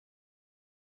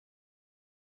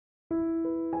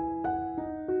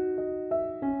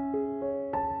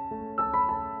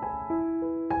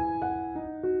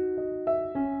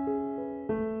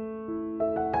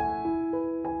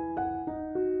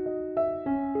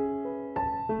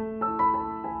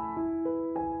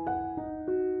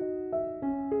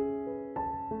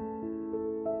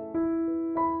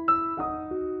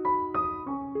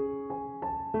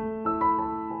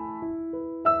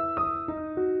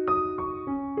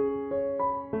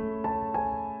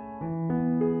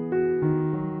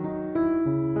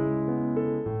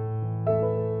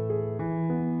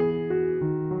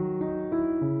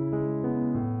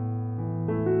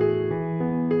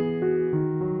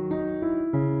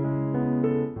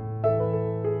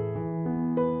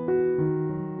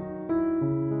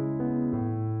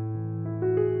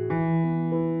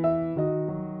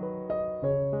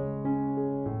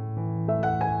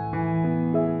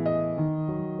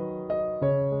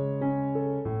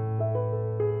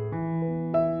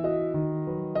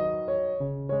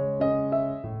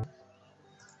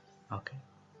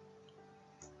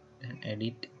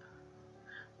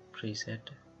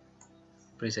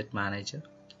preset manager,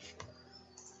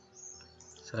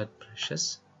 select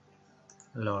brushes,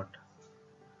 load.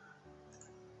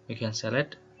 You can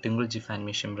select Twinkle Gif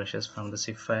animation brushes from the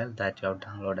zip file that you have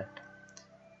downloaded.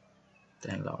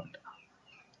 Then load.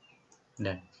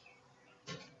 Done.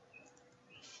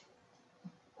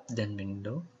 Then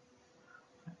window,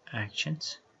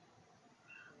 actions,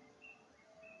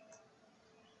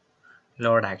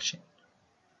 load action.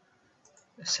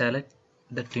 Select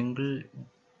the Twinkle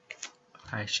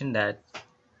action that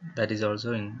is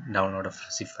also in download of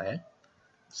zip file.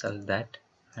 Select that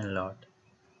and load.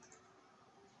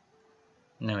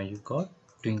 Now you got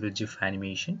Twinkle Gif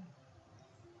animation,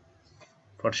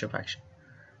 Photoshop action.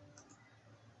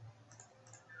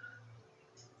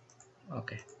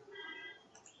 Okay.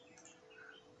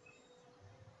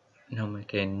 Now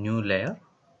make a new layer.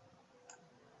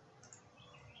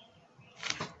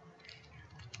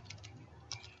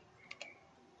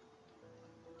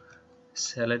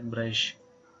 Select brush,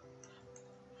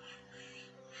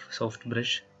 soft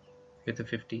brush with a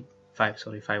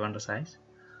 500 size.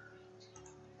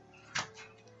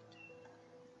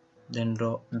 Then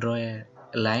draw a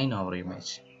line over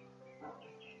image.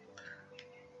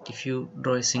 If you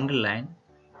draw a single line,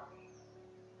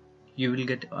 you will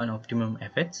get an optimum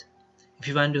effects. If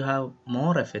you want to have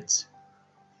more effects,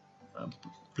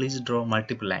 please draw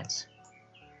multiple lines.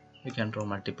 You can draw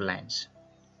multiple lines.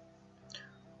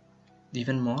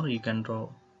 Even more, you can draw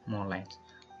more lines.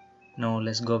 Now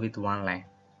let's go with one line.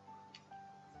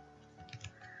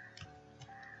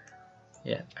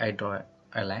 Yeah, I draw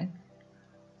a line.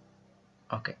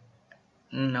 Okay,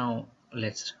 now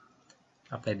let's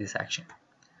apply this action.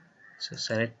 So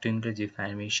select Twinkle Gif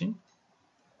animation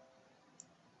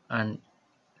and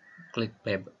click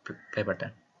play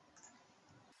button.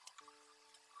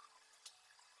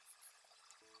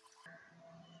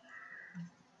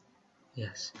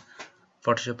 Yes,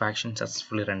 Photoshop action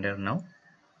successfully rendered now.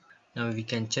 Now we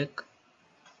can check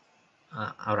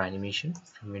our animation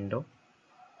from window,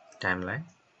 timeline.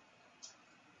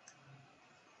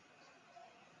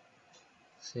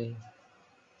 See,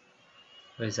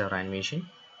 where is our animation?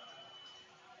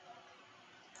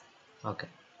 Okay.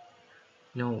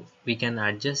 Now we can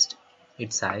adjust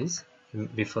its size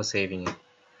before saving it.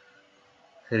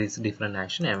 Here is different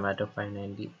action: MWATER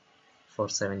 590 for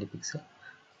 70 pixel,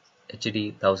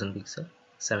 HD 1000 pixel,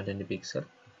 720 pixel,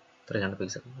 300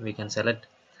 pixel. We can select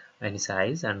any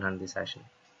size and run this action.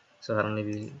 So currently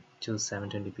we choose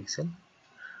 720 pixel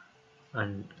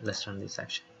and let's run this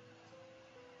action.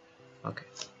 Okay,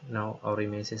 now our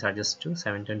image is adjusted to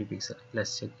 720 pixel.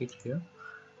 Let's check it here.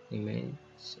 Image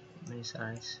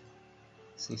size,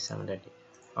 see 720.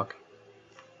 Okay,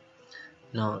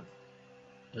 now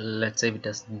let's save it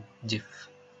as GIF.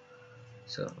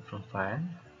 So from file,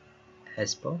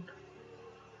 export,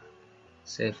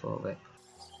 save for web.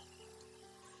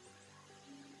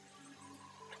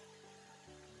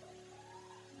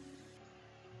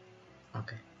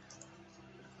 Okay,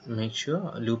 make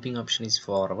sure looping option is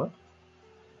forever.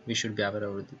 We should be aware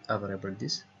of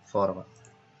this forever.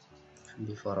 Should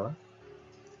be forever.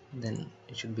 Then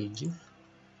it should be GIF.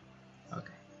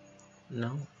 Okay,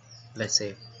 now let's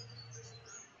save.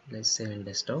 Let's save in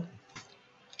desktop.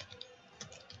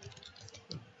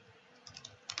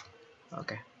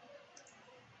 Okay,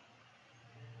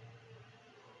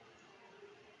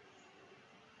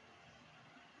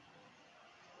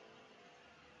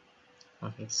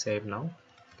 okay, save now.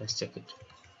 Let's check it.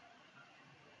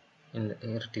 Here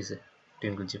it is a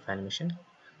Twinkle Gif animation.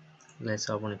 Let's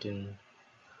open it in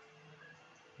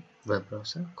web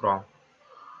browser, Chrome.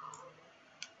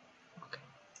 Okay,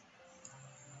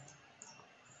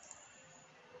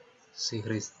 see,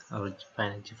 here is our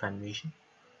GIF animation,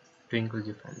 Twinkle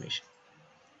Gif animation.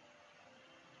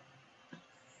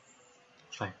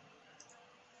 Fine.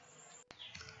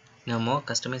 Now more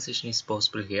customization is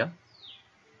possible here.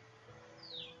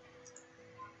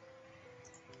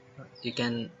 You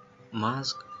can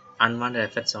mask unwanted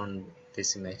effects on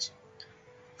this image.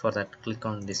 For that, click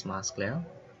on this mask layer,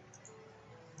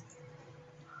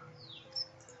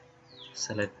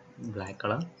 select black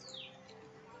color,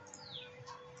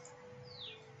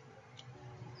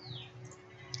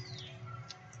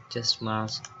 just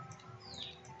mask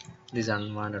this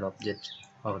unwanted object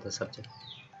over the subject.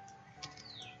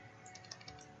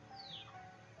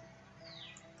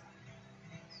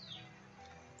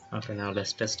 Okay, now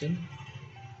let's test it.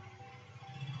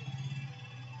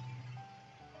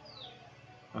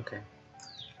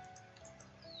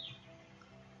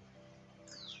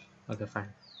 Okay,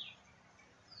 fine.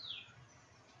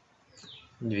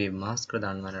 We masked the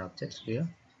unwanted objects here.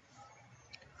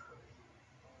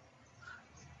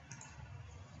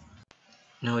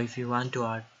 Now if you want to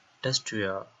add text to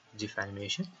your GIF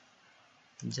animation,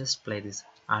 just play this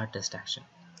add text action.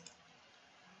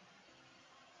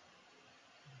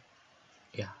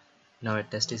 Yeah, now a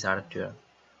text is added to your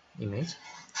image.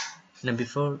 Now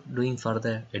before doing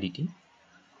further editing,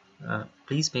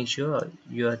 please make sure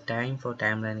your time for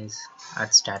timeline is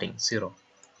at starting 0.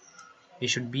 It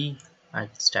should be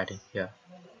at starting here.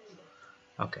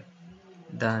 Okay,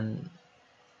 then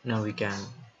now we can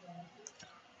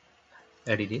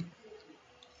edit it.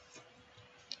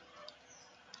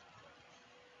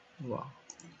 Wow,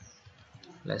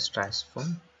 let's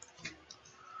transform.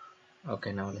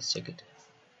 Okay, now let's check it.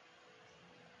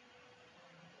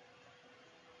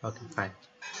 Okay, fine.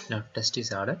 Now text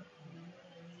is added.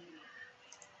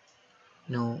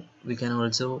 Now we can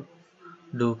also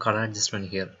do color adjustment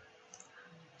here.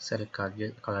 Select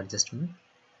color adjustment,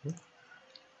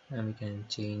 and we can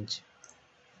change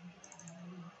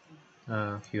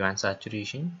hue and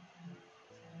saturation.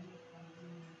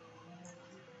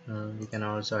 We can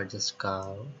also adjust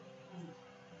curve.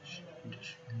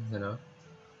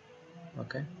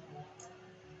 Okay.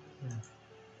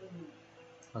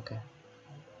 Okay.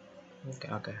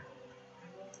 Okay.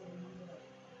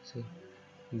 See,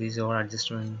 these all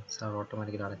adjustments are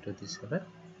automatically added to this level.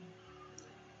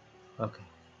 Okay.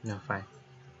 Now fine.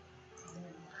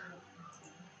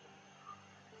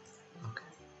 Okay.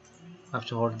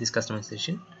 After all this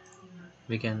customization,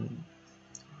 we can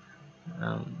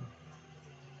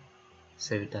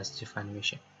save it as GIF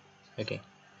animation. Okay.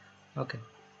 Okay.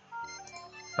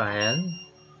 File.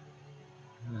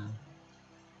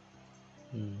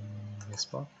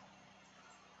 Export.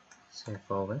 Save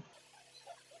forward.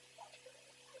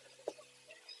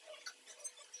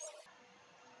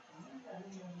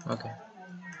 Okay.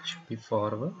 Should be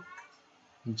forward.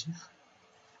 GIF.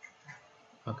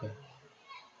 Okay.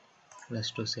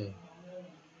 Let's do save.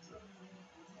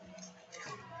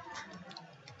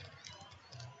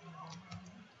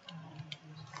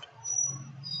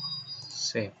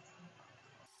 Save.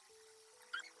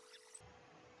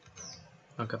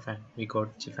 Okay, fine. We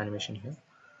got GIF animation here.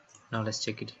 Now let's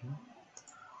check it here.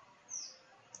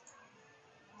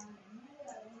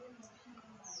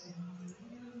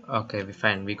 Okay,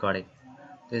 we got it.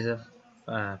 This is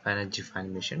a final GIF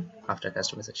animation after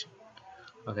customization.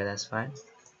 Okay, that's fine.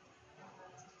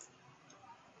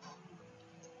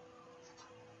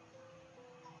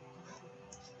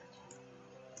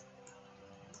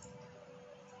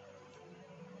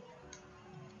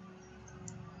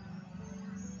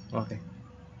 Okay,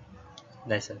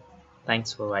 that's it.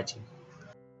 Thanks for watching.